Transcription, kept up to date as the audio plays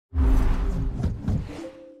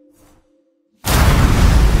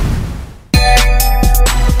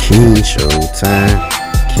King Showtime,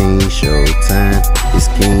 King Showtime, it's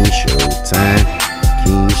King Showtime,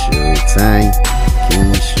 King Showtime,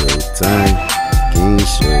 King Showtime, King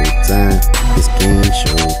Showtime, it's King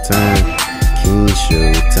Showtime, King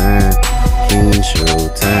Showtime, King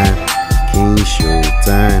Showtime, King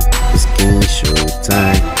Showtime, it's King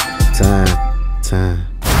Showtime, time.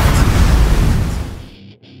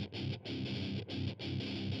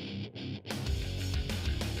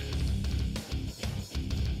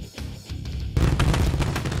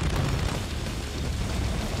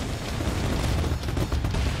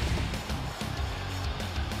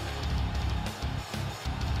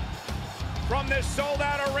 From this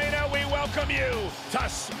sold-out arena, we welcome you to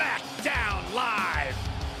Smackdown Live.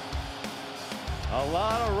 A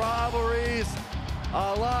lot of rivalries,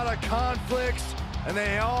 a lot of conflicts, and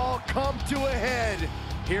they all come to a head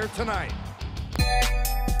here tonight.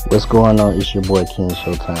 What's going on? It's your boy King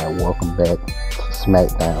Showtime. Welcome back to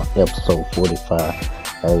Smackdown episode 45.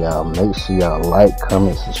 Hey y'all, make sure y'all like,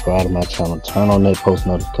 comment, subscribe to my channel, turn on that post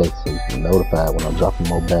notification so you can be notified when I'm dropping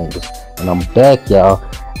more bangers. And I'm back, y'all.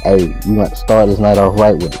 Hey, we want to start this night off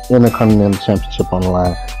right with the Intercontinental Championship on the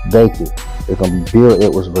line. Bake it. It's going to be Bill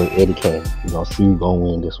Edwards versus Eddie Kane. We're going to see who's going to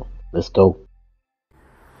win this one. Let's go.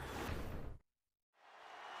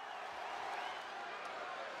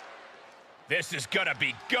 This is gonna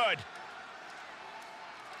be good.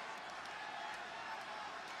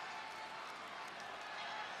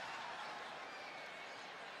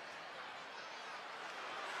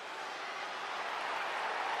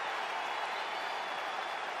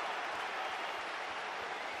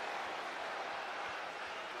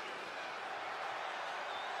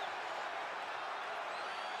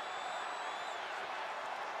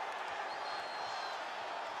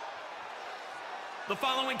 The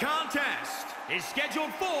following contest is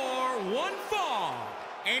scheduled for one fall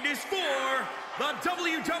and is for the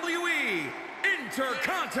WWE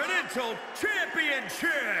Intercontinental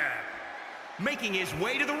Championship. Making his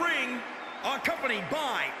way to the ring, accompanied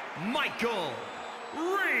by Michael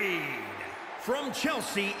Reed from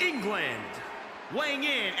Chelsea, England. Weighing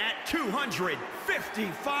in at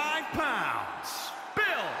 255 pounds, Bill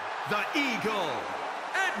the Eagle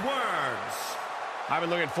Edwards. I've been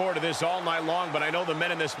looking forward to this all night long, but I know the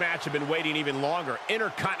men in this match have been waiting even longer.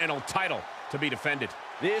 Intercontinental title to be defended.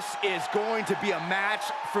 This is going to be a match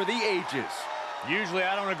for the ages. Usually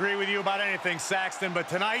I don't agree with you about anything, Saxton, but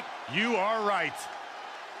tonight, you are right.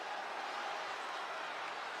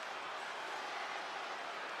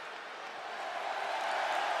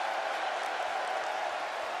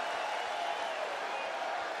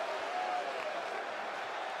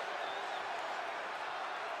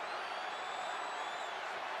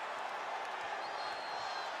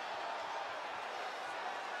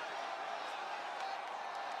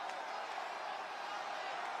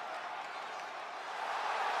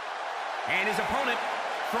 And his opponent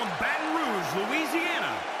from Baton Rouge,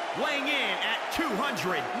 Louisiana, weighing in at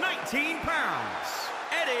 219 pounds,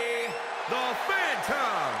 Eddie the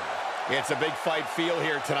Phantom. It's a big fight feel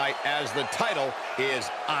here tonight as the title is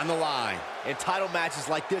on the line. And title matches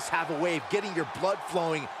like this have a way of getting your blood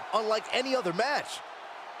flowing unlike any other match.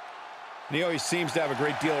 And he always seems to have a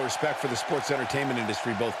great deal of respect for the sports entertainment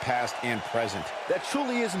industry, both past and present. That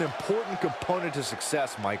truly is an important component to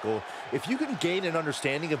success, Michael. If you can gain an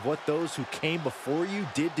understanding of what those who came before you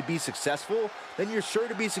did to be successful, then you're sure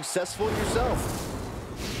to be successful yourself.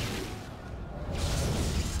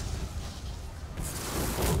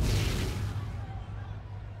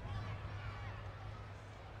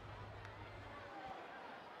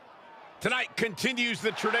 Tonight continues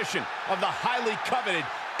the tradition of the highly coveted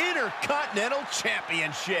Intercontinental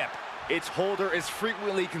Championship. Its holder is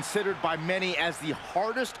frequently considered by many as the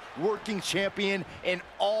hardest working champion in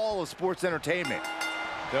all of sports entertainment.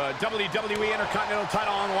 The WWE Intercontinental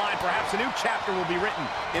title on the line. Perhaps a new chapter will be written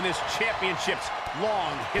in this championship's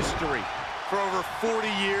long history. For over 40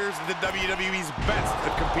 years, the WWE's best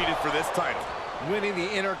have competed for this title. Winning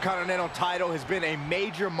the Intercontinental title has been a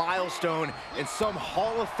major milestone in some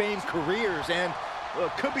Hall of Fame careers, and well,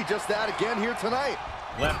 it could be just that again here tonight.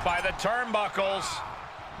 Left by the turnbuckles.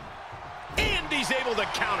 And he's able to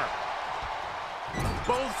counter.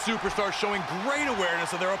 Both superstars showing great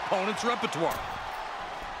awareness of their opponent's repertoire.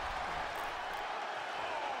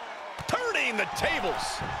 Turning the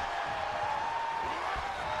tables.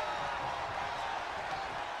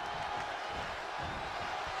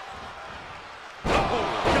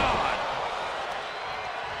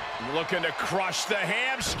 Looking to crush the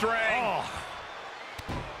hamstring. Oh.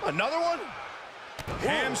 Another one?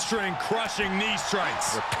 Hamstring crushing knee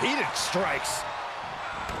strikes. Repeated strikes.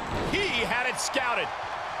 He had it scouted.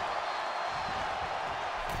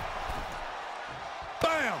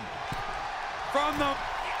 Bam! From the...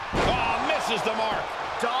 Oh, misses the mark.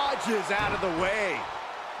 Dodges out of the way.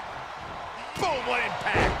 Boom, what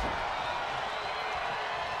impact.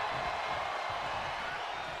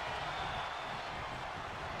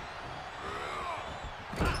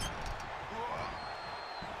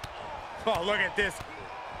 Oh, look at this.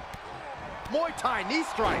 Muay Thai knee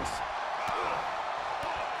strikes.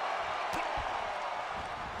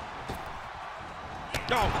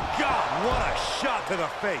 Oh, God, what a shot to the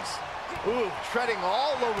face. Ooh, treading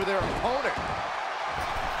all over their opponent.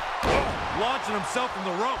 Oh, launching himself from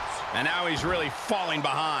the ropes. And now he's really falling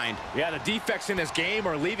behind. Yeah, the defects in his game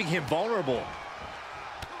are leaving him vulnerable.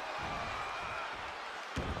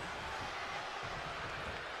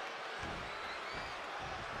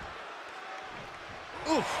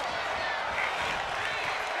 Oof.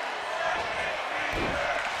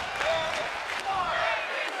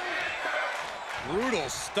 Brutal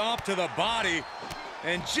stomp to the body.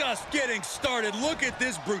 And just getting started. Look at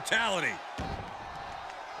this brutality.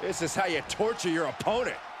 This is how you torture your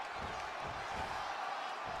opponent.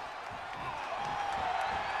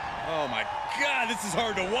 Oh, my God, this is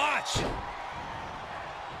hard to watch.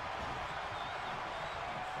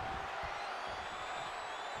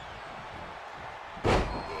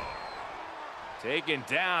 Taken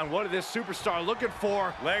down. What is this superstar looking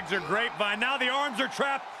for? Legs are grapevine. Now the arms are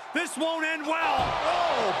trapped. This won't end well.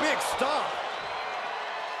 Oh, big stomp.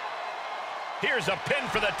 Here's a pin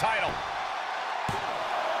for the title.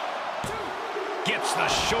 Gets the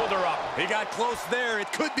shoulder up. He got close there.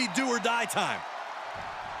 It could be do or die time.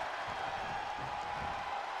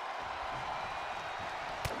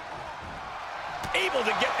 Able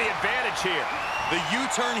to get the advantage here. The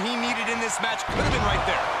U-turn he needed in this match could have been right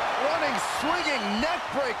there. Running, swinging neck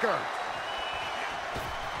breaker.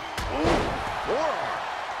 Ooh, forearm.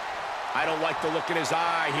 I don't like the look in his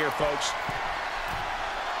eye here, folks.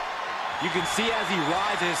 You can see as he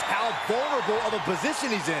rises how vulnerable of a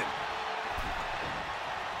position he's in.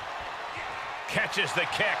 Catches the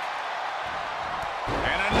kick.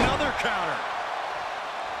 And another counter.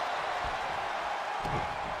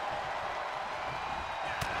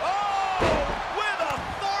 Oh, with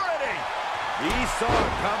authority. He saw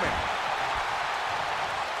it coming.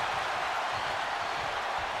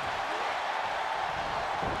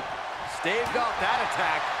 Staved off that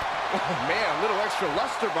attack. Oh, man, a little extra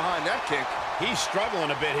luster behind that kick. He's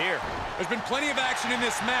struggling a bit here. There's been plenty of action in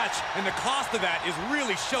this match, and the cost of that is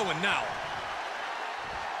really showing now.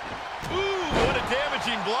 Ooh, what a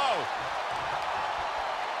damaging blow.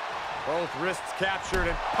 Both wrists captured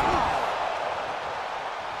and pow!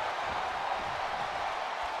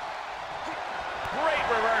 Great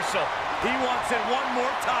reversal. He wants it one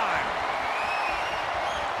more time.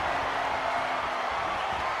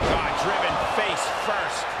 Driven face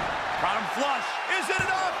first. Got him flush. Is it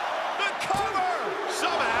enough? The cover!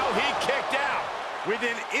 Somehow he kicked out.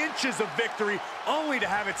 Within inches of victory, only to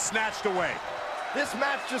have it snatched away. This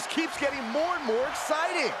match just keeps getting more and more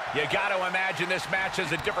exciting. You got to imagine this match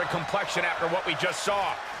has a different complexion after what we just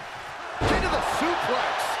saw. Into the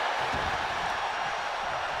suplex.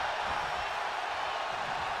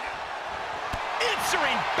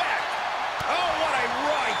 Answering back. Oh, what a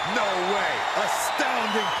right. No way.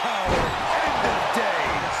 Astounding power. End of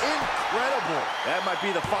days. Incredible. That might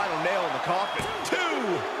be the final nail in the coffin. 2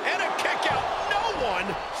 and a kick out. No one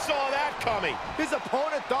saw that coming. His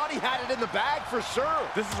opponent thought he had it in the bag for sure.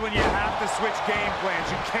 This is when you have to switch game plans.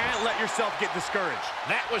 You can't let yourself get discouraged.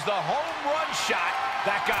 That was the home run shot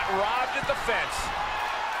that got robbed at the fence.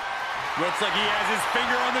 Looks like he has his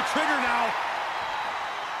finger on the trigger now.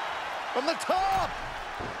 From the top.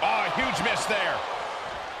 Oh, huge miss there.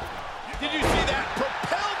 Did you see that?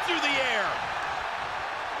 Propelled through the air.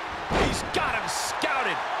 He's got him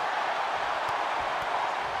scouted.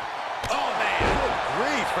 Oh, man. Good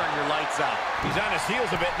grief. Turn your lights out. He's on his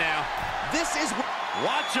heels a bit now. This is...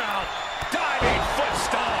 Watch out. Diving foot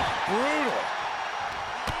stomp. brutal.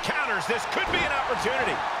 Counters. This could be an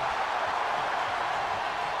opportunity.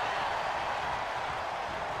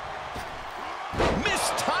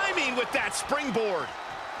 Missed timing with that springboard.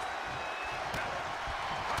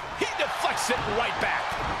 He deflects it right back.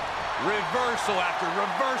 Reversal after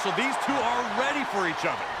reversal. These two are ready for each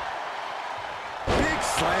other. Big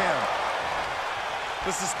slam. The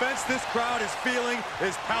suspense this crowd is feeling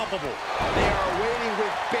is palpable. They are waiting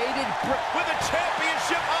with bated breath. With a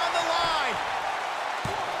championship on the line.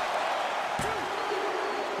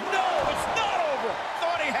 No, it's not over.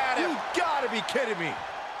 Thought he had him. You gotta be kidding me.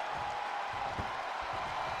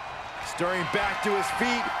 Stirring back to his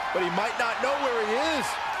feet, but he might not know where he is.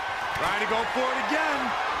 Trying to go for it again.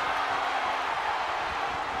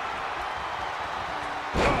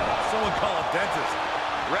 Someone call a dentist.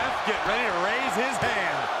 Ref, get ready to raise his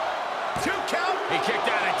hand. 2 count. He kicked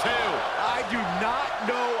out at 2. I do not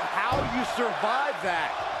know how you survive that.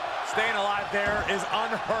 Staying alive there is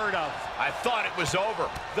unheard of. I thought it was over.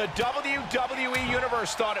 The WWE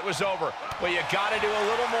Universe thought it was over. Well, you got to do a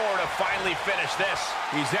little more to finally finish this.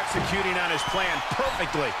 He's executing on his plan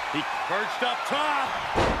perfectly. He perched up top.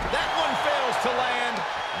 That one fails to land.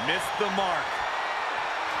 Missed the mark.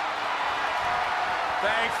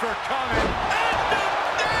 Thanks for coming. And the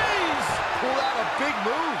knees! Pull out a big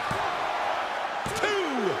move. 2.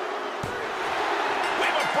 We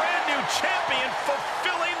have a brand new champion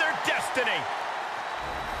fulfilling their destiny.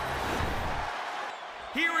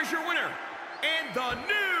 Here is your winner, and the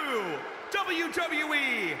new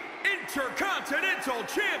WWE Intercontinental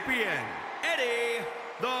Champion, Eddie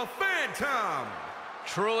the Phantom.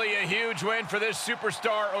 Truly a huge win for this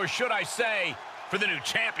superstar, or should I say, for the new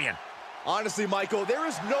champion. Honestly, Michael, there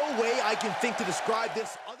is no way I can think to describe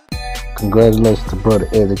this other than... Congratulations to brother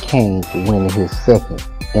Eddie Kane for winning his second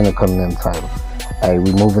Intercontinental title. Hey,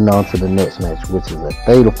 we're moving on to the next match, which is a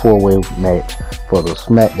fatal 4-way match for the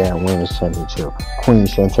Smackdown Women's Championship.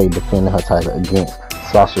 QUEENCHANTE defending her title against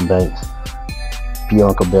Sasha Banks,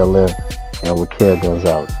 Bianca Belair, and Raquel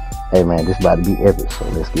Gonzalez. Hey man, this about to be epic, so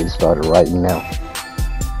let's get it started right now.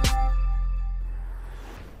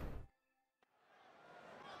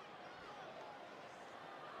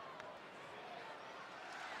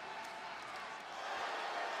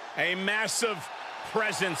 A massive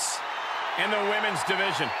presence in the women's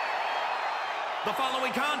division. The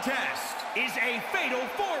following contest is a fatal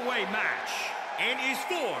 4-way match and is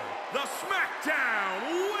for the Smackdown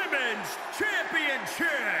Women's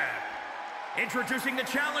Championship. Introducing the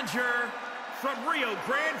challenger from Rio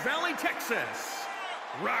Grande Valley, Texas,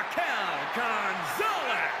 Raquel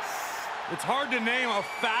Gonzalez. It's hard to name a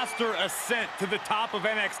faster ascent to the top of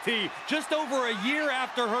NXT. Just over a year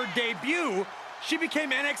after her debut, she became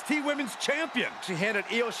NXT Women's Champion. She handed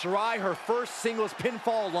Io Shirai her first singles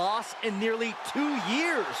pinfall loss in nearly 2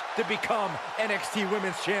 years to become NXT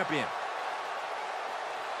Women's Champion.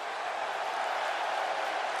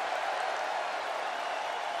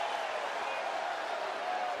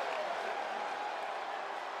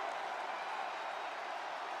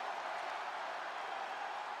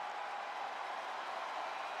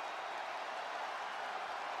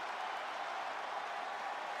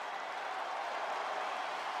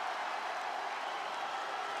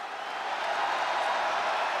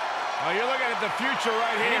 Oh, you're looking at the future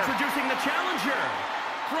right And here. introducing the challenger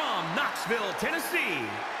from Knoxville, Tennessee,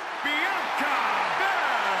 Bianca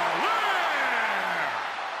Belair.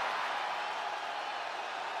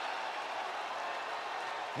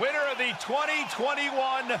 Winner of the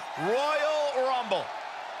 2021 Royal Rumble.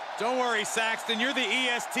 Don't worry, Saxton, you're the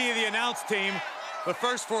EST of the announce team. The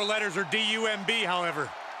first 4 letters are D-U-M-B, however.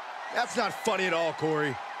 That's not funny at all,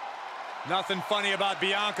 Corey. Nothing funny about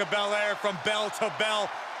Bianca Belair from bell to bell,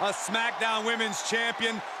 a SmackDown Women's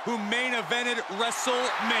Champion who main evented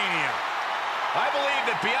WrestleMania. I believe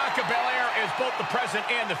that Bianca Belair is both the present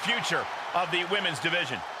and the future of the women's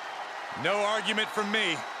division. No argument from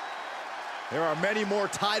me. There are many more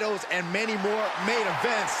titles and many more main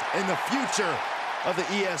events in the future of the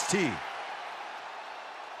EST.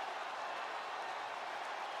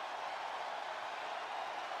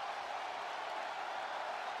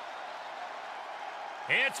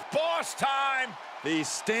 It's boss time. The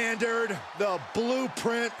standard, the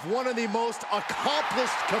blueprint, one of the most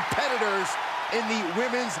accomplished competitors in the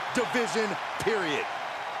women's division, period.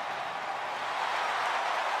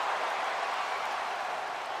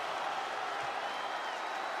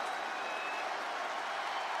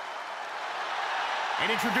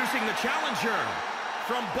 And introducing the challenger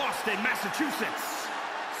from Boston, Massachusetts,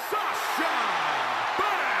 Sasha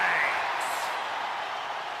Banks.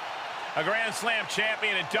 A Grand Slam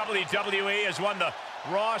champion in WWE, has won the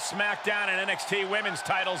Raw, SmackDown, and NXT women's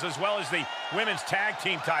titles, as well as the women's tag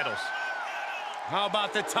team titles. How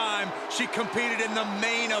about the time she competed in the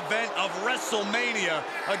main event of WrestleMania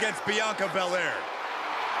against Bianca Belair?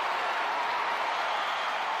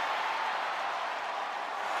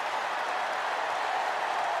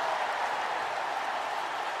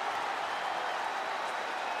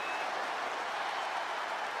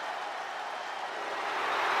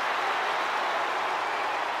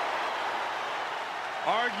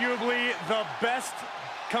 Arguably the best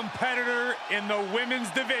competitor in the women's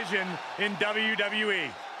division in WWE.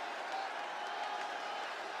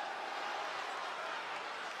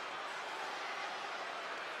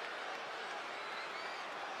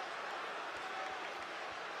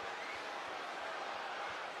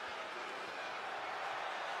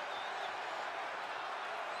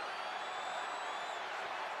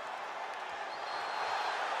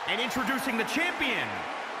 And introducing the champion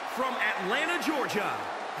from Atlanta, Georgia,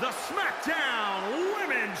 the SmackDown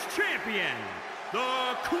Women's Champion,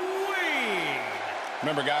 the Queen.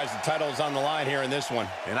 Remember, guys, the title is on the line here in this one.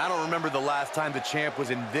 And I don't remember the last time the champ was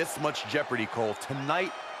in this much jeopardy, Cole.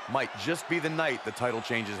 Tonight might just be the night the title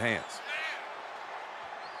changes hands.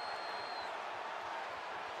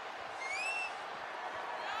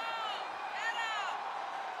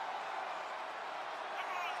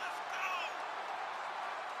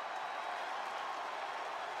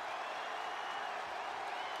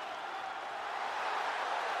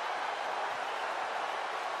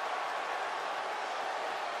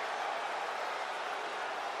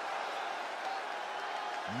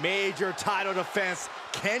 Major title defense.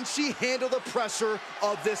 Can she handle the pressure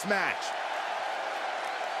of this match?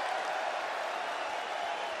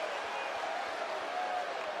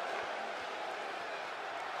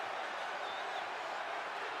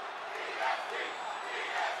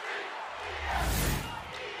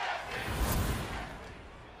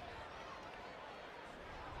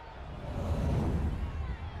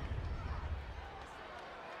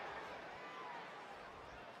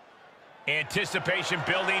 Anticipation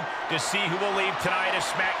building to see who will leave tonight as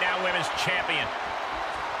SmackDown Women's Champion.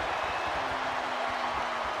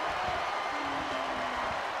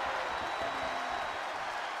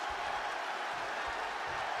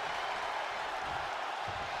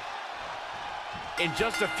 In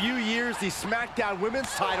just a few years, the SmackDown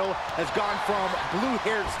Women's title has gone from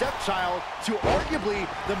blue-haired stepchild to arguably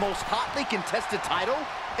the most hotly contested title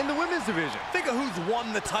in the women's division. Think of who's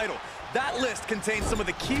won the title. That list contains some of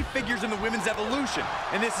the key figures in the women's evolution,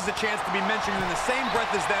 and this is a chance to be mentioned in the same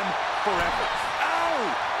breath as them forever.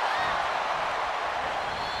 Ow!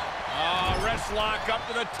 Wrist lock up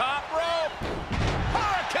to the top rope.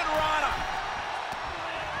 Hurricane Rana.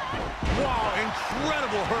 Wow,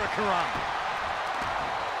 incredible Hurricane Rana.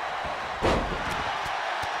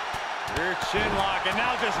 Rear chin lock, and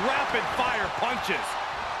now just rapid-fire punches.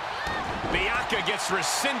 Bianca gets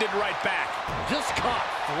rescinded right back. Just caught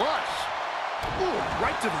flush. Ooh,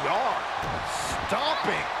 right to the arm.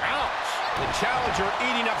 Stomping. Ouch. The challenger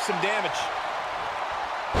eating up some damage.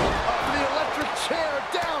 Up to the electric chair,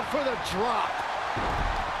 down for the drop.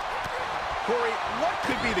 Corey, what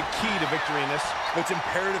could be the key to victory in this? It's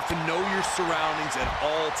imperative to know your surroundings at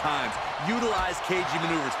all times. Utilize cagey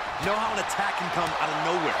maneuvers. Know how an attack can come out of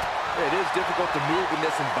nowhere. It is difficult to move in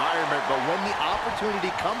this environment, but when the opportunity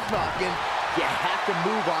comes knocking, you have to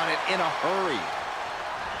move on it in a hurry.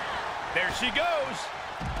 There she goes.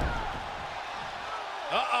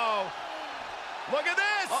 Uh-oh. Look at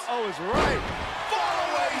this. Uh-oh is right.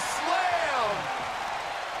 Fallaway slam.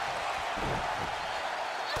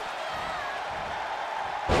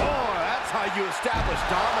 Oh, that's how you establish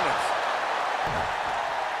dominance.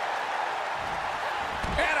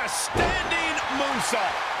 And a standing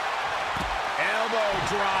moonsault. Elbow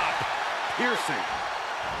drop. Piercing.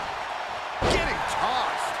 Getting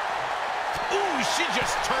tossed. Ooh, she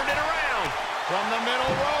just turned it around. From the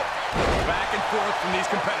middle rope. Back and forth from these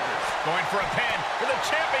competitors. Going for a pin for the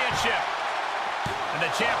championship. And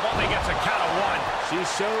the champ only gets a count of one. She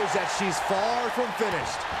shows that she's far from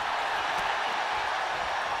finished.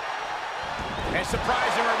 A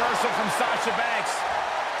surprising reversal from Sasha Banks.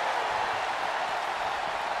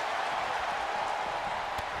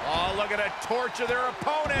 Oh, look at her torture their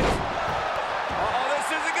opponent. Uh-oh, this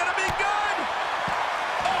isn't going to be good.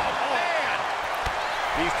 Oh, man.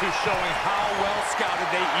 These two showing how well scouted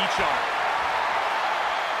they each are.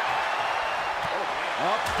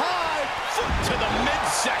 Up high, foot to the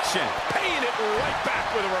midsection. Paying it right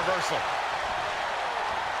back with a reversal.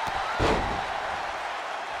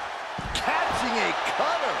 Catching a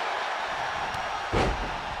cutter.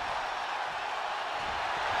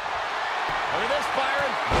 Look at this,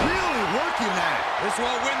 Byron. Really working that. This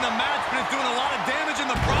won't win the match, but it's doing a lot of damage in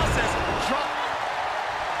the process. Drop.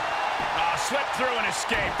 Slipped through and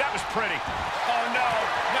escaped. That was pretty. Oh, no.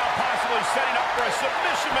 Now possibly setting up for a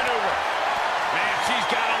submission maneuver. Man, she's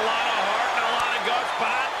got a lot of heart and a lot of guts,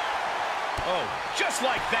 but... Oh, just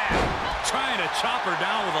like that. Trying to chop her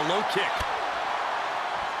down with a low kick.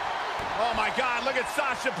 Oh, my God. Look at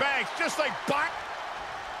Sasha Banks. Just like...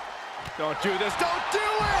 Don't do this. Don't do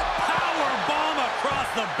it! Power bomb across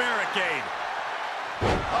the barricade.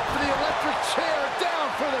 Up to the electric chair, down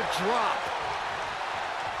for the drop.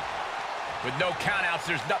 With no countouts,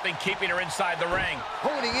 there's nothing keeping her inside the ring.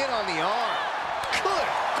 Honing in on the arm. Good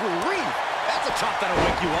grief. That's a chop that'll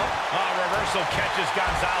wake you up. Reversal catches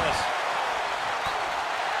Gonzalez.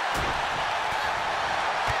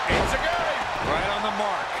 It's a good. Right on the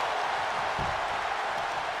mark.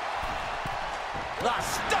 The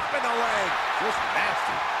stop in the leg. Just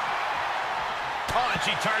nasty. Oh, and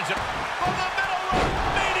she turns it from the middle rope.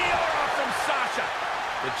 Meteora from Sasha.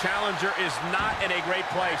 The challenger is not in a great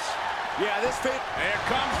place. Yeah, this fit. Here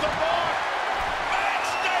comes the board. Big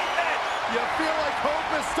statement. You feel like hope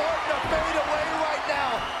is starting to fade away right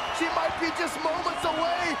now. She might be just moments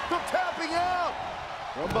away from tapping out.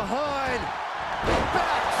 From behind,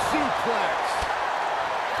 back suplex.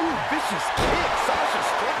 Ooh, vicious kick. Sasha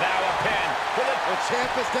straight. Now a pin. The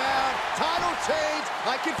champ is down. Title change.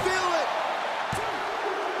 I can feel it.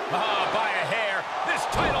 By a hair. This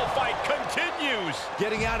title fight continues.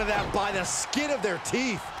 Getting out of that by the skin of their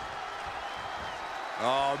teeth.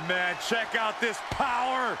 Oh, man, check out this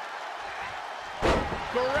power.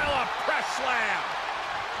 Gorilla press slam.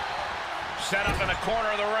 Set up in the corner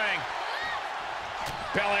of the ring.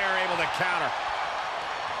 Belair able to counter.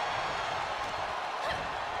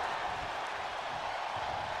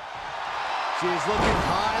 She's looking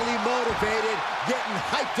highly motivated, getting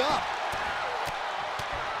hyped up.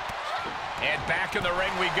 And back in the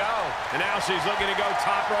ring we go. And now she's looking to go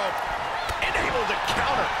top rope. And able to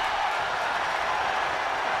counter.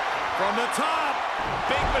 From the top.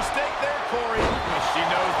 Big mistake there, Corey. She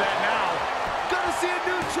knows that now. Gonna see a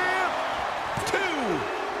new champ. 2.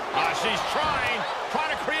 She's trying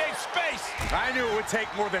to create space. I knew it would take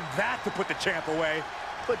more than that to put the champ away.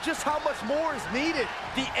 But just how much more is needed?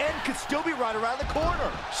 The end could still be right around the corner.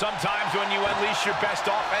 Sometimes when you unleash your best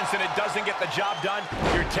offense and it doesn't get the job done,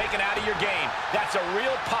 you're taken out of your game. That's a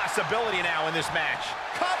real possibility now in this match.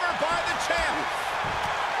 Covered by the champ.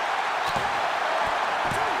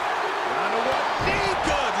 On a one knee.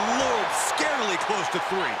 Good Lord, scarily close to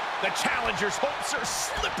 3. The challenger's hopes are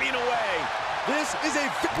slipping away. This is a...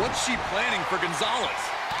 What's she planning for Gonzalez?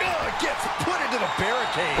 Gets put into the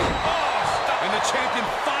barricade. And the champion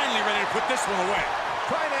finally ready to put this one away.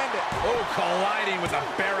 Try and end it. Oh, colliding with a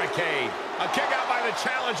barricade. A kick out by the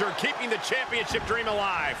challenger, keeping the championship dream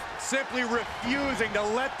alive. Simply refusing to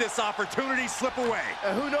let this opportunity slip away.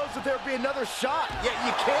 And who knows if there'll be another shot, yet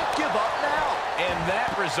you can't give up now. And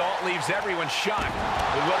that result leaves everyone shocked.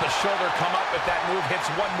 But will the shoulder come up if that move hits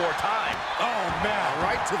one more time? Oh, man,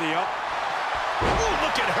 right to the up. Ooh,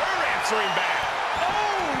 look at her answering back.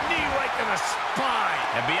 Oh, knee right to the spine.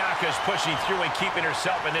 And Bianca's pushing through and keeping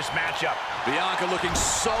herself in this matchup. Bianca looking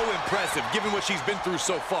so impressive, given what she's been through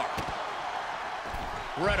so far.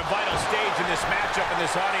 We're at a vital stage in this matchup, and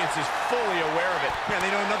this audience is fully aware of it. Yeah,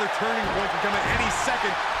 they know another turning point can come at any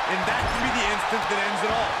second, and that can be the instant that ends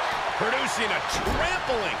it all. Producing a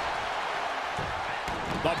trampling.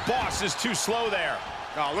 The boss is too slow there.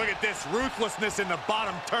 Oh, look at this ruthlessness in the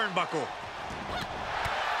bottom turnbuckle.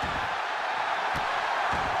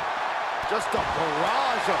 Just a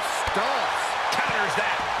barrage of stomps. Counters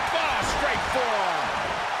that. Straight forearm.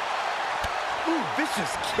 Ooh,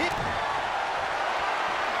 vicious kick.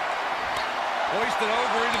 Hoisted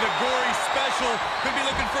over into the gory special. Could be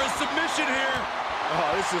looking for a submission here.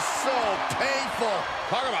 Oh, this is so painful.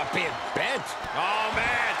 Talk about being bent. Oh,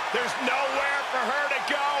 man. There's nowhere for her to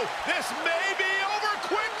go. This may be over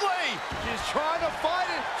quickly. She's trying to fight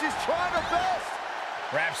it. She's trying her best.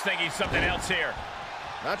 Perhaps thinking something else here.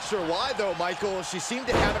 Not sure why, though, Michael. She seemed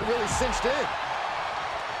to have it really cinched in.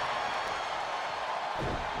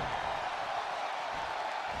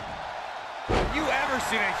 Have you ever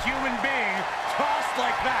seen a human being tossed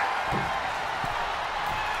like that?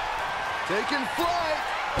 Taking flight.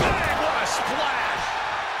 Bang, what a splash.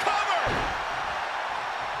 Cover.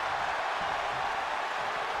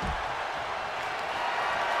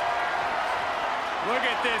 Look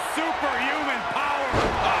at this superhuman power.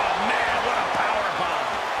 Oh, man, what a power bomb.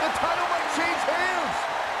 The title might change hands.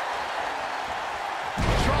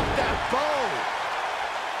 Drop that bow.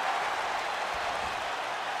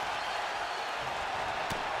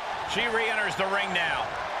 She re-enters the ring now.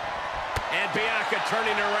 And Bianca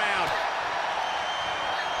turning around.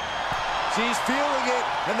 She's feeling it,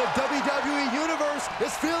 and the WWE Universe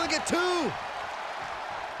is feeling it too.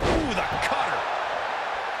 Ooh, the cutter.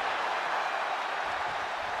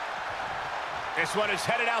 This one is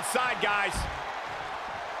headed outside, guys.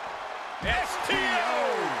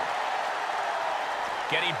 STO.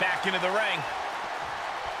 Getting back into the ring.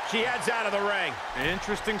 She heads out of the ring.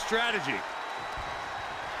 Interesting strategy.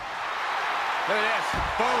 Look at this.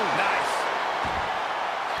 Boom. Nice.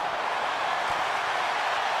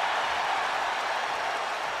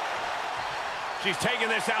 She's taking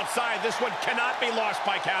this outside. This one cannot be lost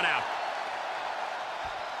by countout.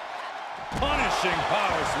 Punishing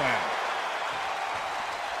power slam.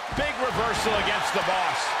 Big reversal against the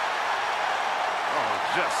boss. Oh,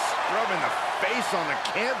 just scrubbing the face on the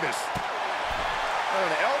canvas. Oh,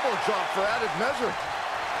 an elbow drop for added measure.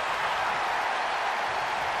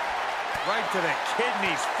 Right to the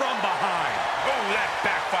kidneys from behind. Oh, that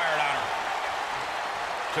backfired on her.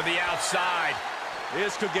 To the outside.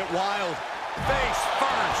 This could get wild. Face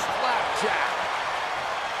first. Flapjack.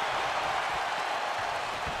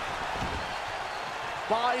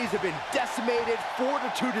 Bodies have been decimated,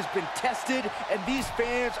 fortitude has been tested, and these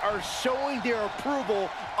fans are showing their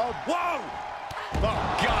approval of... Whoa! Oh,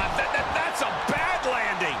 God, that's a bad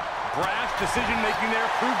landing. Brash decision-making there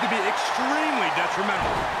proved to be extremely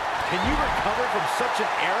detrimental. Can you recover from such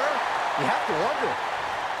an error? You have to wonder.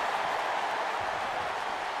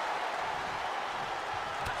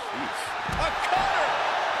 Jeez. A cutter!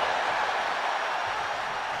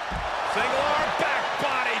 Single arm back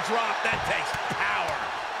body drop. That takes power.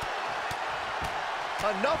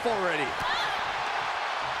 Enough already.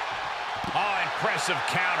 Oh, impressive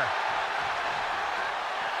counter.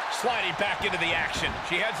 Sliding back into the action.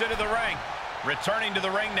 She heads into the ring. Returning to the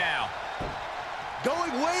ring now.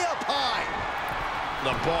 Going way up high.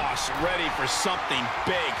 The boss ready for something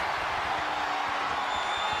big.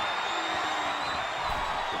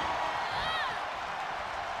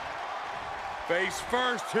 Face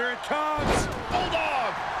first, here it comes.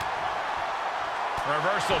 Bulldog.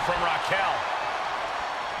 Reversal from Raquel.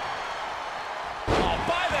 Oh,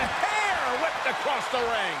 by the hair, whipped across the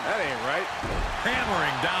ring. That ain't right.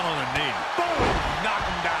 Hammering down on the knee. Boom! Knock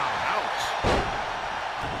him down. Ouch.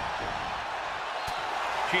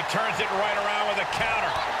 She turns it right around with a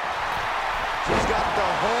counter. She's got the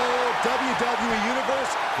whole WWE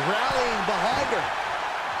Universe rallying behind her.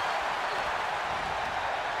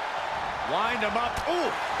 Wind him up. Ooh,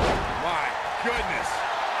 my goodness.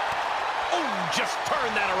 Ooh, just turn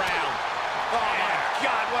that around. Oh, my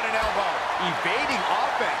God, what an elbow. Evading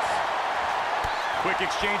offense. Quick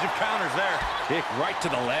exchange of counters there. Kick right to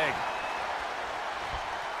the leg.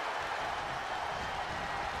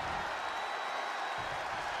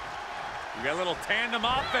 We got a little tandem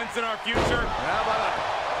offense in our future. How about it?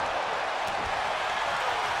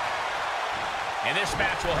 And this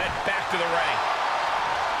match will head back to the ring.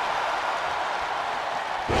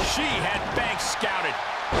 She had Banks scouted.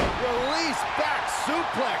 Release back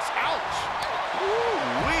suplex. Ouch.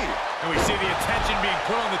 Woo-wee. And we see the attention being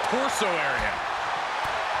put on the torso area.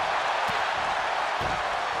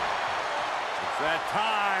 It's that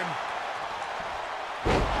time.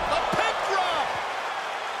 The pin drop.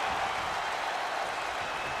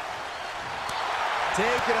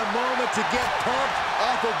 Taking a moment to get pumped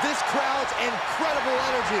off of this crowd's incredible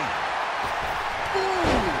energy.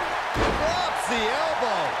 Ooh, drops the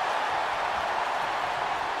elbow.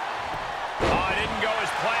 Oh, it didn't go as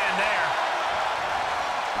planned there.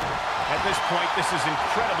 At this point, this is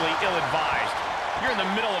incredibly ill-advised. You're in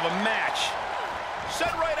the middle of a match.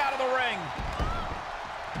 Sent right out of the ring.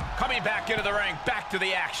 Coming back into the ring, back to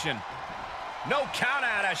the action. No count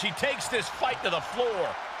out as she takes this fight to the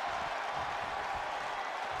floor.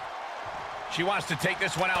 She wants to take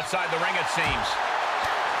this one outside the ring, it seems.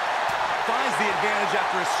 Finds the advantage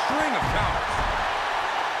after a string of counters.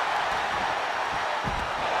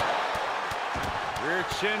 Rear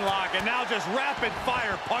chin lock, and now just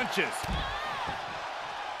rapid-fire punches.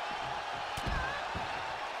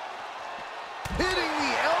 Hitting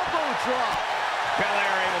the elbow drop.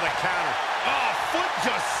 Belair able to counter. Oh, foot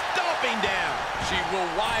just stomping down. She will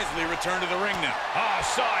wisely return to the ring now. Oh,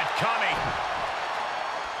 saw it coming.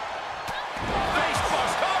 Face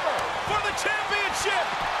bust cover for the championship.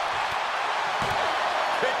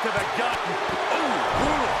 Hit to the gut. Ooh,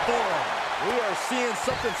 brutal forearm. We are seeing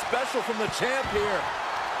something special from the champ here.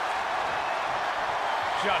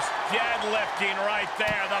 Just deadlifting right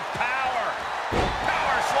there. The power.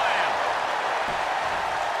 Power slam.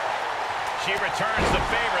 She returns the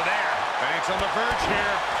favor there. Banks on the verge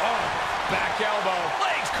here. Oh, back elbow.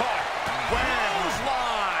 Legs caught.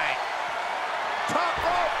 Clothesline. Top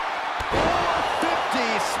rope.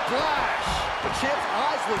 450 splash. The champ's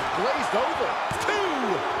eyes look glazed over. 2.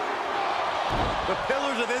 The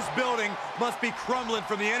pillars of this building must be crumbling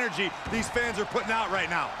from the energy these fans are putting out right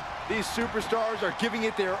now. These superstars are giving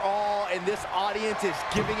it their all, and this audience is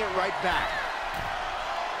giving it right back.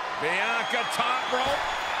 Bianca top rope.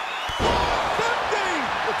 50!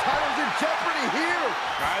 The title's in jeopardy here.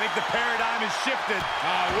 I think the paradigm has shifted.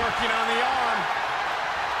 Working on the arm.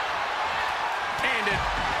 And it.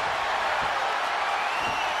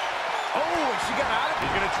 Oh, and she got out of it.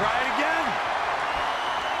 He's gonna try it again.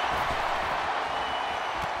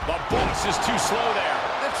 The boss is too slow there.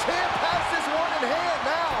 The champ has this one in hand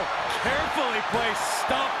now. Carefully placed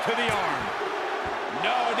stomp to the arm.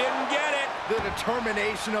 No, didn't get it. The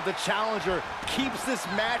determination of the challenger keeps this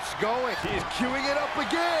match going. She's queuing it up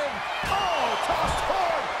again. Oh, tossed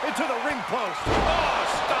hard. into the ring post. Oh,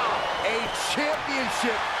 stop. A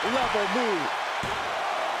championship level move.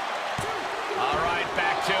 All right,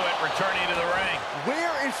 back to it, returning to the ring.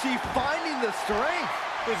 Where is she finding the strength?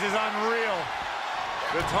 This is unreal.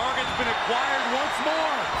 The target's been acquired once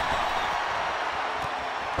more.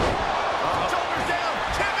 Shoulders down,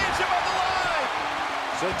 championship on the line.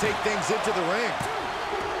 She'll take things into the ring.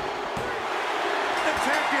 The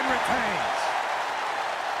champion retains.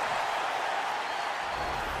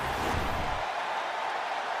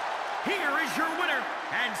 Here is your winner,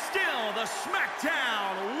 and still the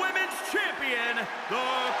SmackDown Women's Champion,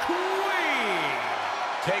 the Queen.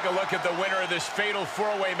 Take a look at the winner of this fatal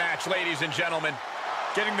four-way match, ladies and gentlemen.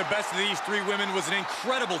 Getting the best of these three women was an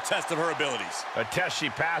incredible test of her abilities. A test she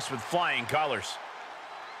passed with flying colors.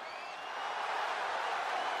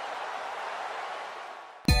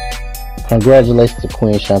 Congratulations to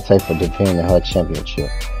QUEENCHANTE for defending her championship.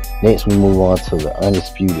 Next, we move on to the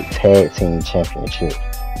Undisputed Tag Team Championship.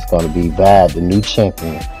 It's going to be VYBE, the new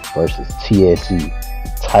champion, versus TSE,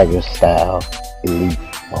 Tiger Style Elite,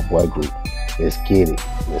 my boy group. Let's get it.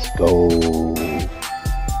 Let's go.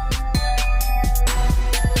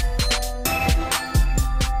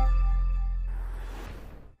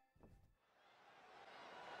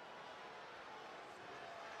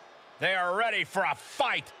 They are ready for a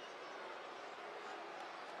fight.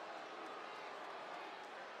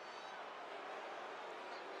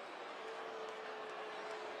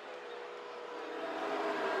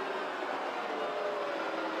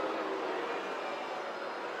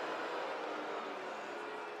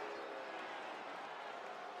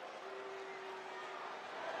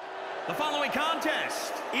 The following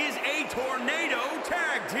contest is a tornado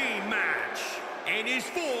tag team match and is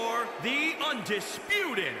for the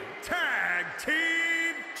Undisputed Tag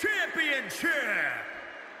Team Championship.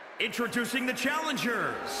 Introducing the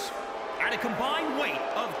challengers at a combined weight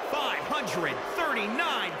of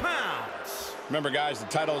 539 pounds. Remember, guys, the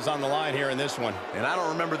title is on the line here in this one. And I don't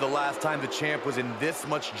remember the last time the champ was in this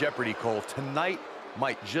much jeopardy, Cole. Tonight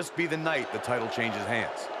might just be the night the title changes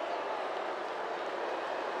hands.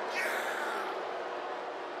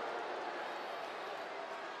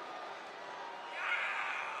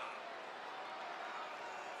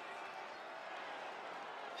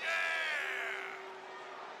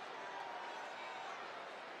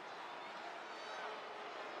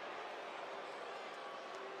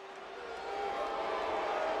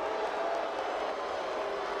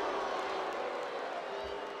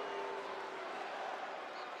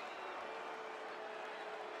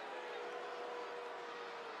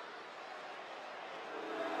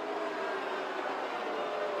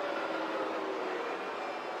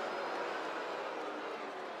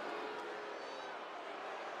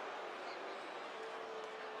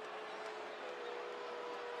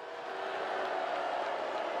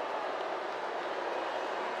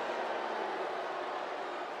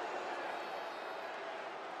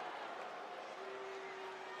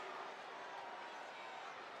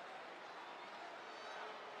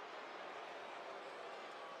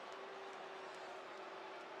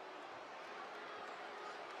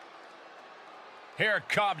 Here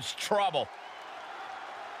comes trouble.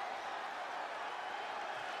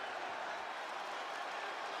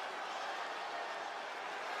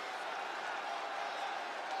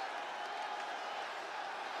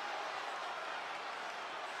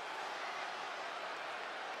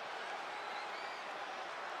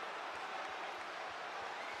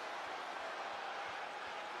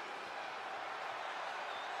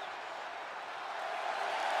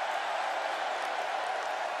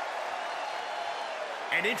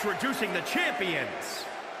 And introducing the champions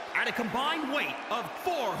at a combined weight of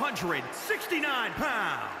 469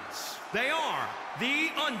 pounds. They are the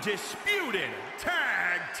Undisputed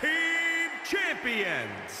Tag Team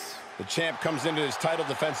Champions. The champ comes into his title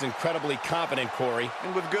defense incredibly confident, Corey.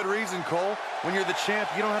 And with good reason, Cole. When you're the champ,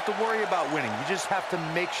 you don't have to worry about winning. You just have to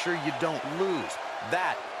make sure you don't lose.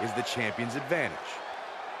 That is the champion's advantage.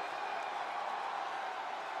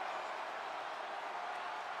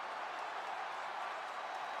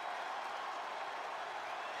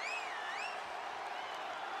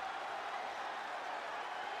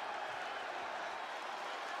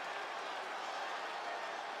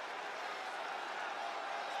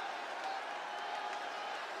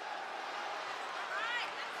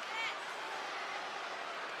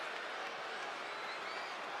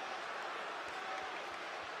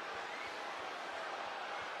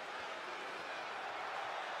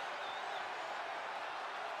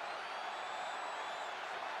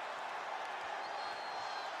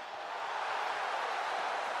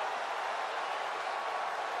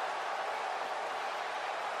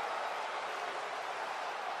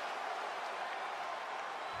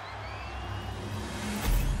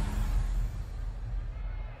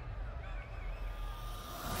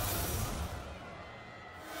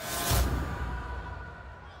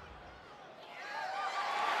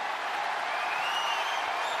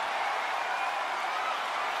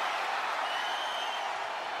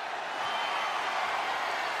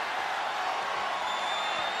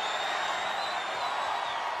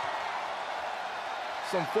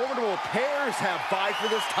 Some formidable pairs have vied for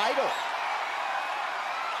this title.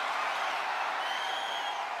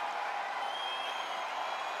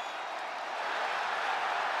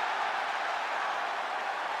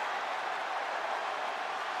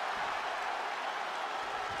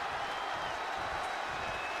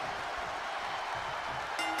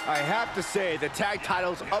 I have to say, the tag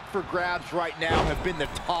titles up for grabs right now have been the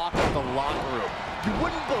talk of the locker room. You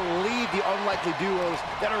wouldn't believe the unlikely duos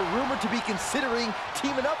that are rumored to be considering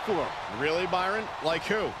teaming up for them. Really, Byron? Like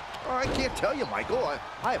who? Oh, I can't tell you, Michael.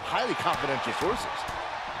 I have highly confidential sources.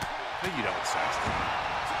 No, you don't, Saxton.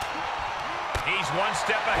 He's one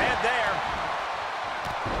step ahead there.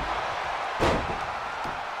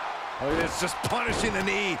 Oh, it's just punishing the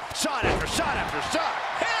knee. Shot after shot after shot.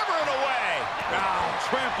 Hammering away. Now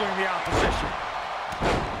trampling the opposition.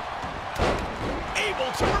 Able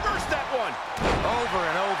to reverse that one. Over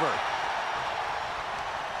and over.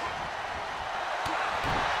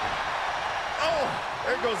 Oh,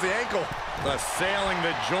 there goes the ankle. Assailing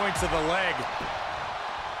the joints of the leg.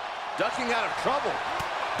 Ducking out of trouble.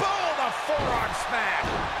 Boom, a forearm smash.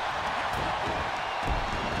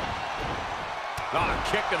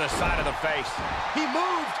 Kick to the side of the face. He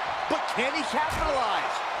moved, but can he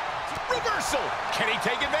capitalize? Reversal. Can he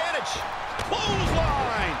take advantage?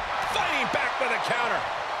 Clothesline. Fighting back with a counter.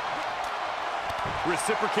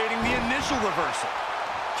 Reciprocating the initial reversal.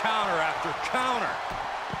 Counter after counter.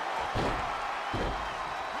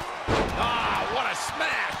 What a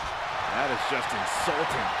smash. That is just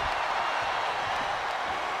insulting.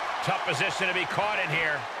 Tough position to be caught in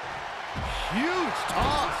here. Huge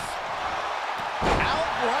toss.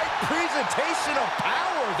 Outright presentation of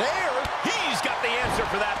power there. He's got the answer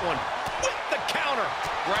for that one. With the counter.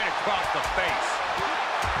 Right across the face.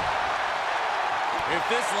 If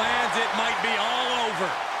this lands, it might be all over.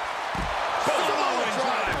 Samoan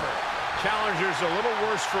driver. Challenger's a little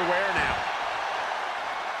worse for wear now.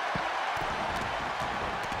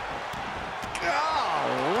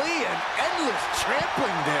 Golly, an endless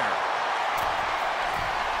trampling there.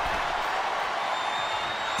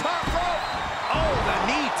 Top rope. Oh, the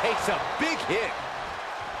knee takes a big hit.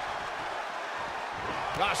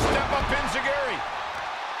 Step up enziguri.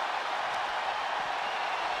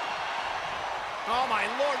 Oh, my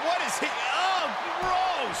Lord, what is he? Oh,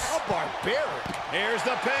 gross. How barbaric. Here's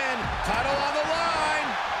the pin. Title on the line.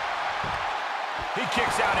 He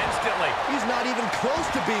kicks out instantly. He's not even close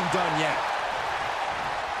to being done yet.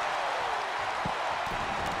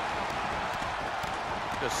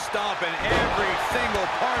 Just stomping every single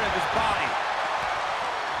part of his body.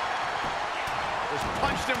 Just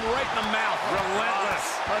punched him right in the mouth. Relentless.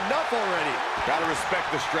 Enough already. Gotta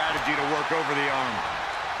respect the strategy to work over the arm.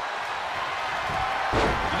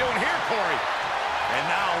 You doing here, Corey? And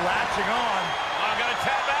now latching on. I'm gonna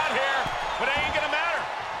tap out here, but it ain't gonna matter.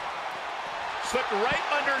 Slipped right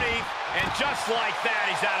underneath, and just like that,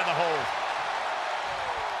 he's out of the hold.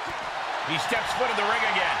 He steps foot in the ring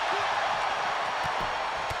again.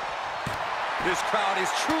 This crowd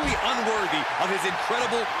is truly unworthy of his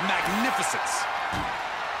incredible magnificence.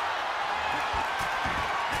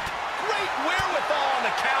 Great wherewithal on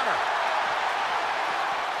the counter.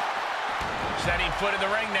 Setting foot in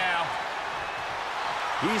the ring now.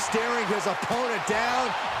 He's staring his opponent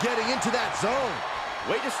down, getting into that zone.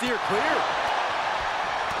 Way to steer clear.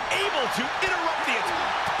 Able to interrupt the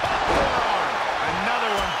attack. Forearm.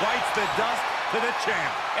 Another one bites the dust to the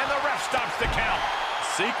champ. And the ref stops the count.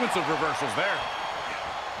 Sequence of reversals there.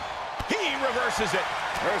 He reverses it.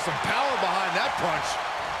 There's some power behind that punch.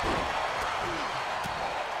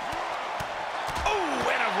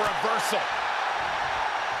 Oh, and a reversal.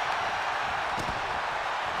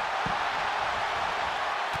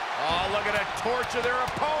 Oh, look at it torture their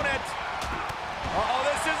opponent. Uh-oh,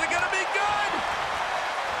 this isn't going to be good.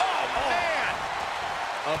 Oh, man.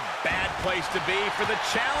 A bad place to be for the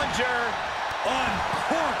challenger.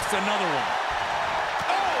 Uncorks another one.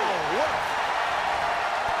 Oh, what?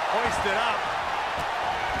 Hoisted up.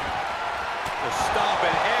 Just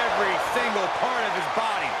stomping every single part of his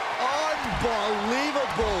body.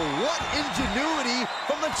 Unbelievable. What ingenuity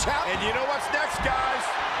from the challenger. And you know what's next, guys?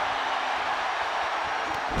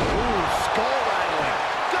 Ooh, skull rattling.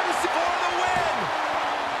 Gonna score the win.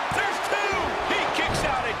 There's two. He kicks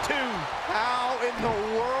out at two. How in the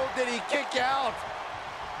world did he kick out?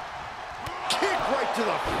 Kick right to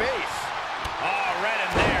the face. Oh, right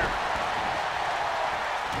in there.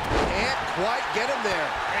 Can't quite get him there.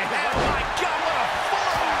 And oh my God, what a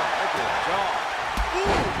forearm. Look at the jaw.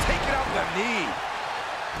 Ooh, taking out the knee.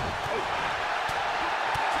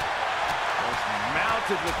 Just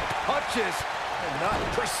mounted with punches and not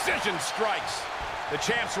Precision strikes. The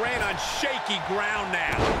champ's reign on shaky ground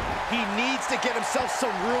now. He needs to get himself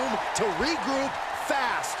some room to regroup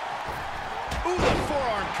fast. Ooh, the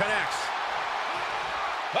forearm connects.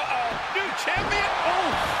 Uh-oh, new champion. Oh,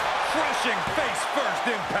 crushing face-first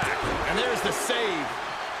impact. And there's the save.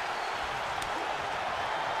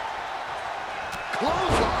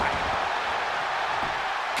 Clothesline.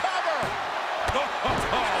 Cover.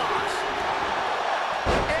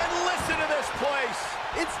 And listen to this place.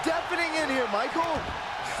 It's deafening in here, Michael.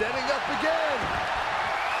 Setting up again.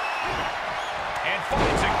 And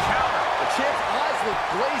finds a counter. The champ's eyes look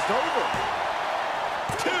glazed over.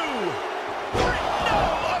 2, 3, no,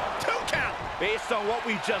 a 2 count. Based on what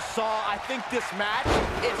we just saw, I think this match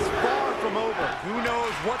is far from over. Who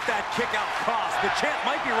knows what that kick out cost? The champ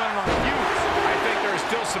might be running on fumes. I think there's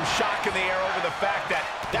still some shock in the air over the fact that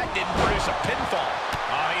didn't produce a pinfall.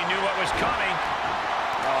 Oh, he knew what was coming.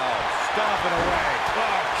 Oh, stomping away.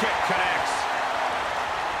 Oh, kick connects.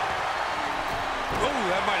 Oh,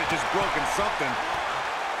 that might have just broken something.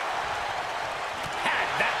 Had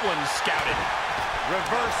that one scouted.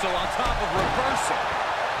 Reversal on top of reversal.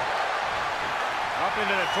 Up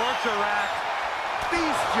into the torture rack.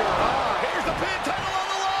 Feast your eye. Here's the pin, title on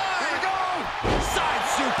the line. Here we go. Side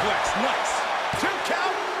suplex, nice. 2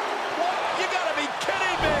 count. What? You gotta be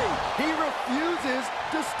kidding me. He refuses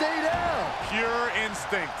to stay down. Pure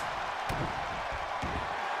instinct.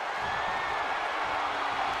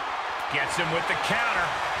 Gets him with the counter.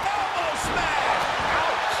 Elbow smash.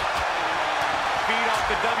 Ouch. Feed off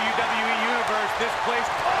the WWE Universe. This place,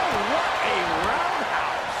 oh, what a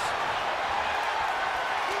roundhouse.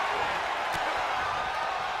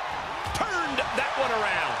 Turned that one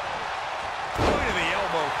around. Point of the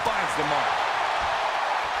elbow finds the mark.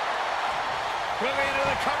 Moving into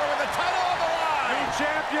the cover with the title on the line. New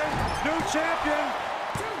champion, new champion.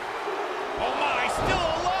 Oh my, still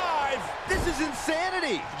alive. This is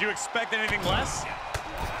insanity. Did you expect anything less?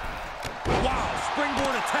 Wow,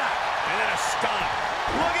 springboard attack. And then a stomp.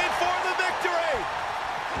 Looking for the victory.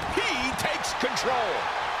 He takes control.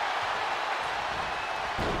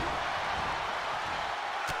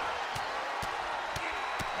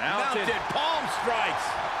 Mounted palm strikes.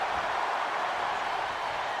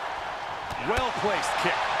 Well-placed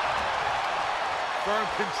kick. Firm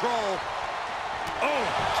control. Oh,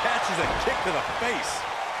 catches a kick to the face.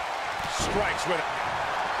 Strikes with it.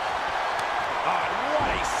 Oh, what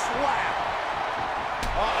a slap.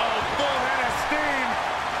 Uh-oh, full head of steam.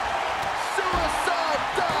 Suicide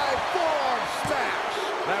dive forearm smash.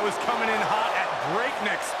 That was coming in hot at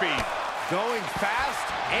breakneck speed. Going fast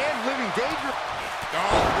and living dangerous.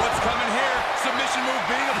 Oh, what's coming here? Submission move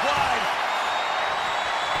being applied.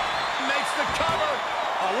 Makes the cover.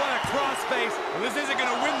 Oh, what a crossface. Well, this isn't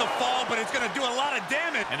going to win the fall, but it's going to do a lot of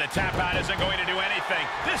damage. And the tap out isn't going to do anything.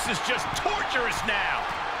 This is just torturous now.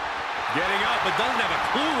 Getting up, but doesn't have a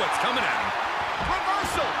clue what's coming at him.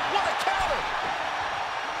 Reversal. What a counter.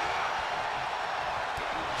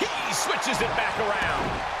 He switches it back around.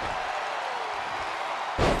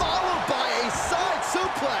 Followed by a side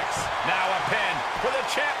suplex. Now a pin for the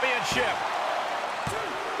championship.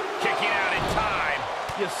 Kicking out in time.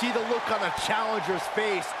 You see the look on the challenger's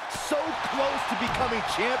face. So close to becoming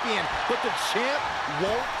champion, but the champ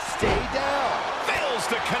won't stay down. Fails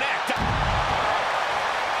to connect.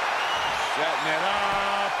 Setting it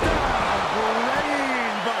up.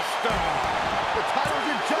 Brain buster. The title's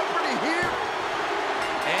in jeopardy here.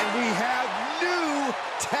 And we have new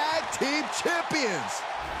tag team champions.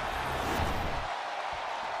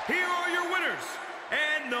 Here are your winners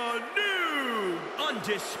and the new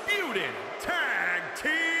Undisputed Tag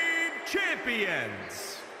Team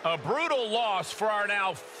Champions. A brutal loss for our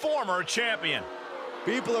now former champion.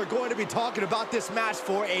 People are going to be talking about this match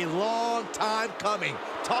for a long time coming.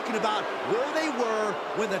 Talking about where they were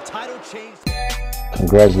when the title changed.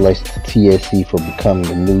 Congratulations to TSC for becoming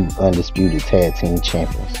the new Undisputed Tag Team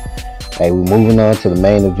Champions. Hey, we're moving on to the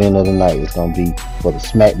main event of the night. It's going to be for the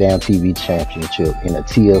Smackdown TV Championship in a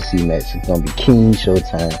TLC match. It's going to be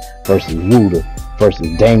KINGSHOWTIME versus WOODA versus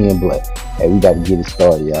Damien Black. Hey, we got to get it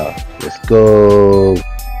started, y'all. Let's go.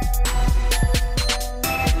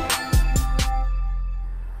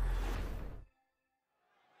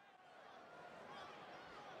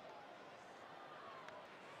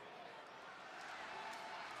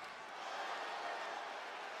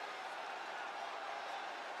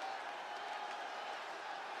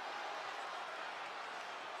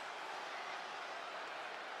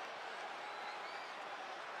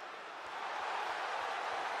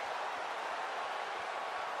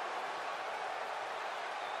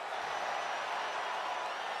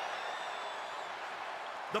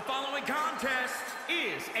 The following contest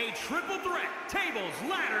is a triple threat tables,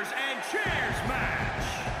 ladders, and chairs match,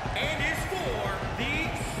 and is for the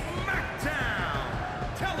Smackdown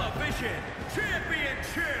Television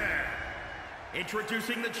Championship.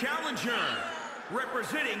 Introducing the challenger,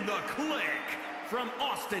 representing the Click from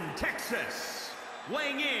Austin, Texas,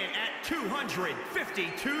 weighing in at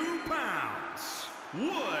 252 pounds,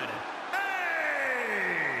 WWOODA.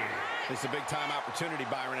 This is a big-time opportunity,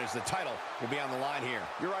 Byron, as the title will be on the line here.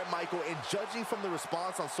 You're right, Michael, and judging from the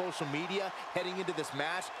response on social media heading into this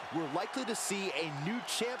match, we're likely to see a new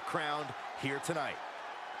champ crowned here tonight.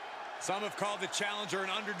 Some have called the challenger an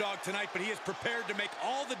underdog tonight, but he is prepared to make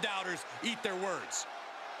all the doubters eat their words.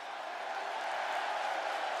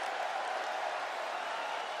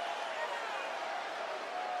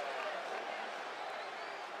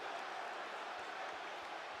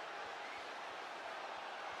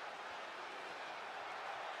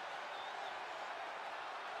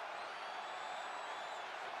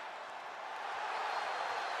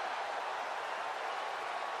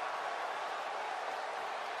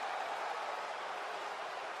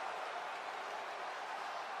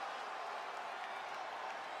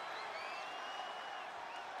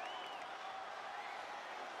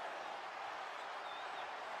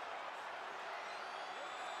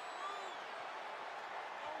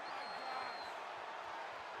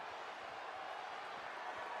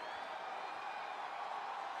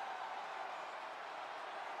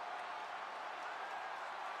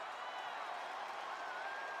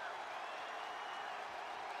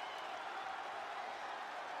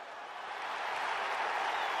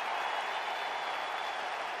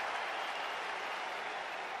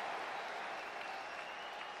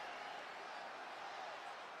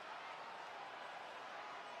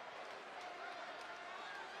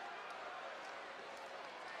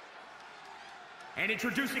 And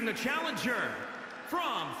introducing the challenger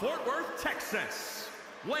from Fort Worth, Texas,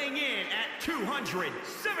 weighing in at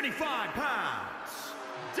 275 pounds,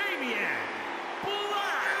 DAMIEN.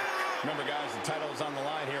 Remember, guys, the title is on the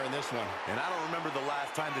line here in this one. And I don't remember the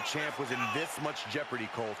last time the champ was in this much jeopardy,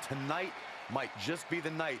 Cole. Tonight might just be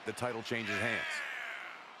the night the title changes hands.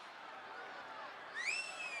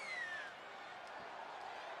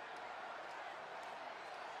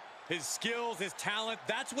 His skills, his talent,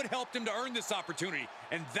 that's what helped him to earn this opportunity.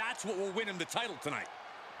 And that's what will win him the title tonight.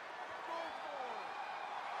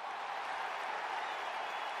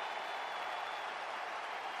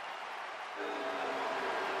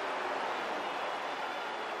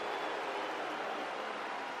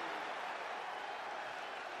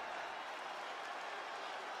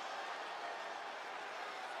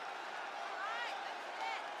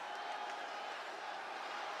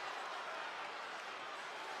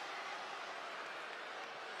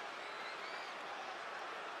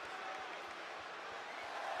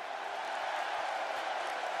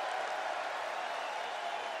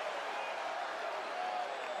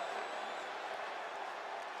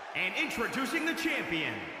 And introducing the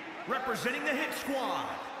champion, representing the Hit Squad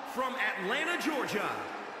from Atlanta, Georgia,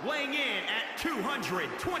 weighing in at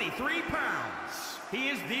 223 pounds. He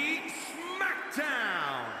is the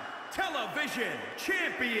Smackdown Television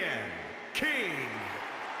Champion, KINGSHOWTIME.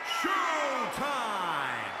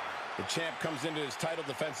 The champ comes into his title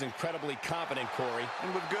defense incredibly confident, Corey.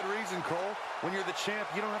 And with good reason, Cole. When you're the champ,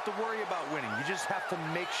 you don't have to worry about winning. You just have to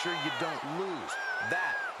make sure you don't lose.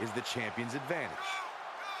 That is the champion's advantage.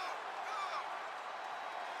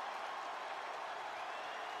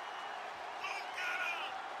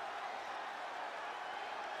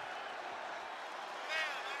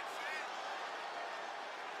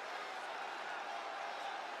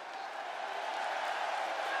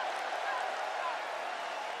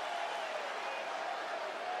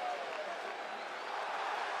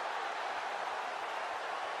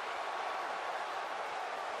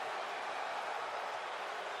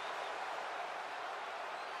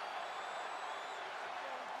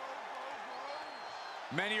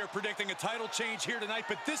 Many are predicting a title change here tonight,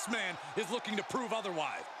 but this man is looking to prove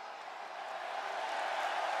otherwise.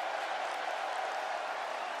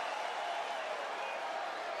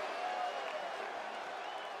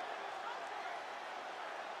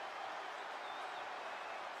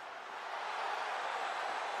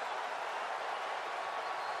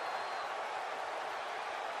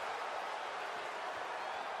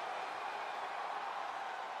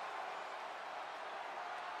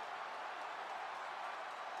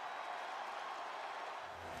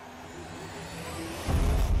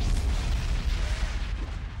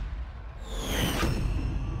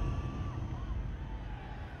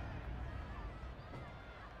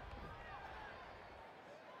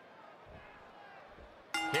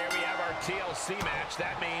 TLC match,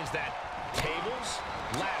 that means that tables,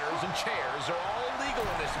 ladders, and chairs are all legal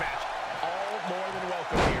in this match. All more than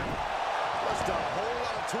welcome here. Just a whole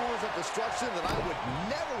lot of tools of destruction that I would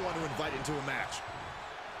never want to invite into a match.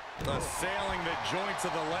 Assailing the joints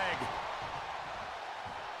of the leg.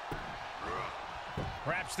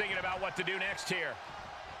 Perhaps thinking about what to do next here.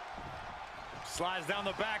 Slides down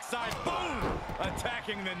the backside. Boom!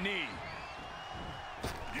 Attacking the knee.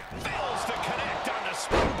 Fails to connect on the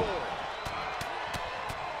springboard.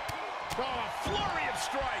 Oh, a flurry of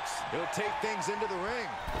strikes. He'll take things into the ring.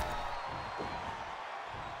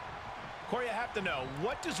 Corey, I have to know,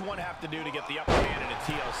 what does one have to do to get the upper hand in a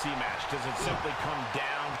TLC match? Does it simply come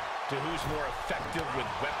down to who's more effective with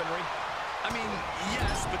weaponry? I mean,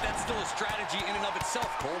 yes, but that's still a strategy in and of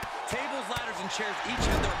itself, Cole. Tables, ladders, and chairs each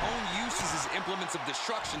have their own uses as implements of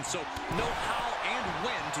destruction, so know how and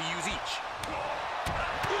when to use each.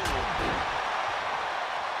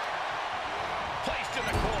 Placed in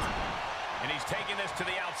the corner. And he's taking this to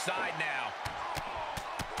the outside now.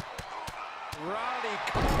 Rowdy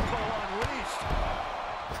combo unleashed.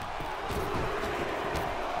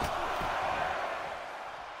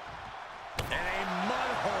 And a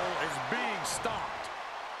mud hole is being stomped.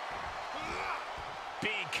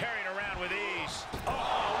 Being carried around with ease. Oh,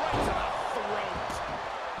 right to the throat.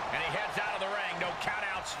 And he heads out of the ring. No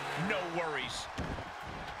countouts, no worries.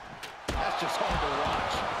 That's just hard to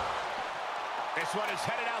watch. This one is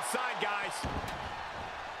headed outside, guys.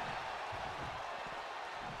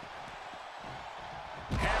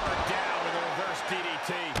 Hammered down with a reverse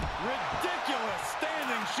DDT. Ridiculous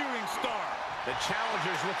standing shooting star. The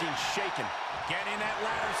challenger's looking shaken. Getting that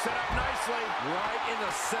ladder set up nicely. Right in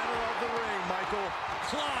the center of the ring, Michael.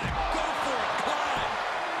 Climb. Go for it. Climb.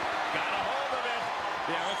 Got a hold of it.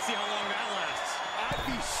 Yeah, let's see how long that lasts. I'd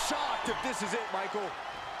be shocked if this is it, Michael.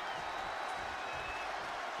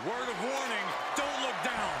 Word of warning, don't look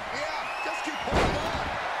down. Yeah, just keep holding on.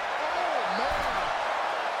 Oh, man.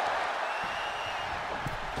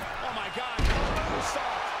 Oh, my God.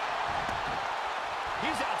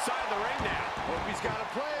 He's outside the ring now. Hope he's got a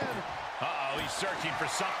plan. Uh-oh, he's searching for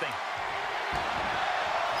something.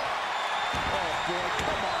 Oh, boy,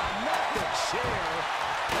 come on, not the chair.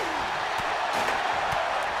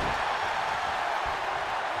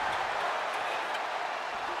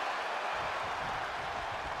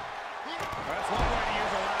 That's one way to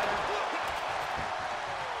use a ladder.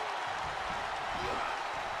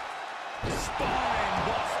 Spine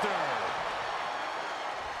buster.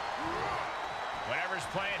 Whatever's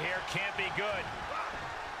playing here can't be good.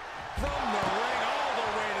 From the ring all the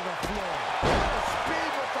way to the floor.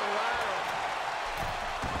 Speed with the ladder.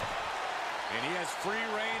 And he has free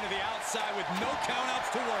reign to the outside with no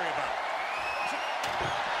countouts to worry about.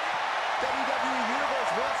 WWE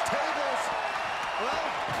Universe wants tables. Well,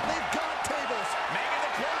 they've got tables. Making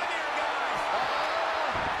the climb here, guys.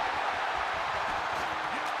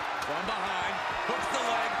 From behind, hooks the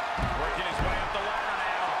leg. Working his way up the ladder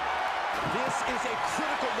now. This is a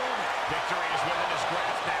critical moment. Victory is within his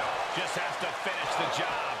grasp now. Just has to finish the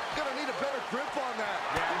job. Gonna need a better grip on that.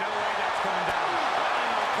 Yeah, no way that's coming down. I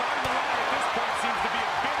don't know, climbing the ladder at this point seems to be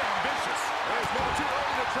a bit ambitious. There's never too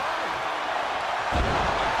early to try.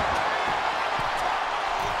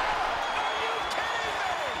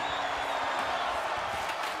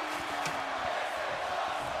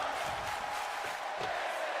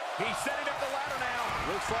 He's setting up the ladder now.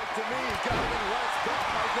 Looks like to me he's got it in right spot,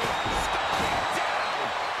 Michael. Stomping down.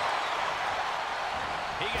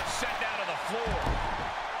 He gets sent down to the floor.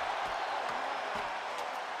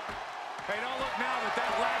 Hey, don't look now that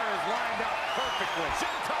that ladder is lined up perfectly.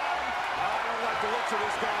 Showtime. I don't like the looks of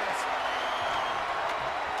this, guys.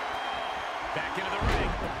 Back into the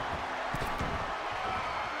ring.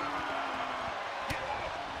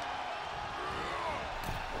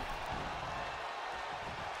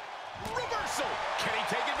 Reversal. Can he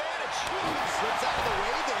take advantage? Slips out of the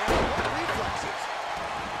way there. What reflexes?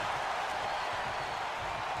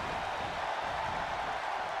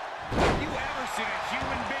 Have you ever seen a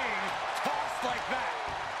human being tossed like that?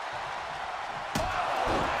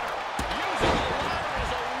 Using the ladder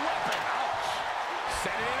as a weapon. Ouch.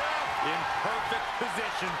 Setting it up. In perfect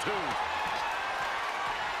position, too.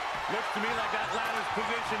 Looks to me like that ladder's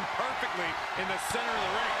positioned perfectly in the center of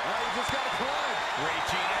the ring. Now you just got to climb.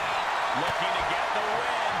 Reaching out. Looking to get the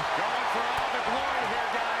win. Going for all the glory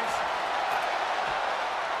here, guys.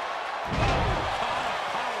 Caught a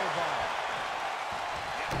powerbomb.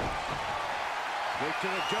 Kick to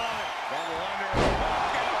the gut. Double under.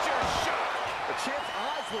 Major shot. The champ's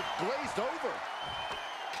eyes look glazed over.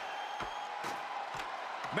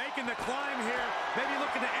 Making the climb here. Maybe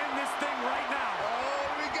looking to end this thing right now.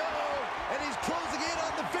 Oh, here we go.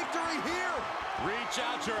 Reach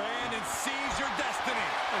out your hand and seize your destiny.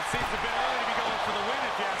 Well, it seems a bit early to be going for the win,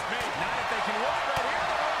 if you ask me. Not if they can work right here,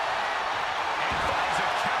 though. And finds a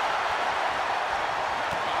counter.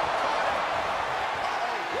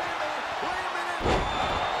 Wait a minute.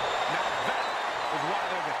 Now that is why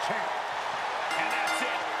they're the champ. And that's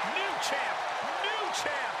it. New champ. New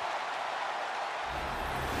champ.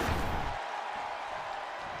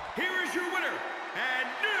 Here is your winner and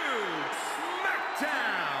new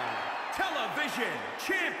SmackDown Television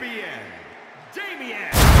Champion,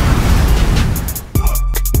 Damien.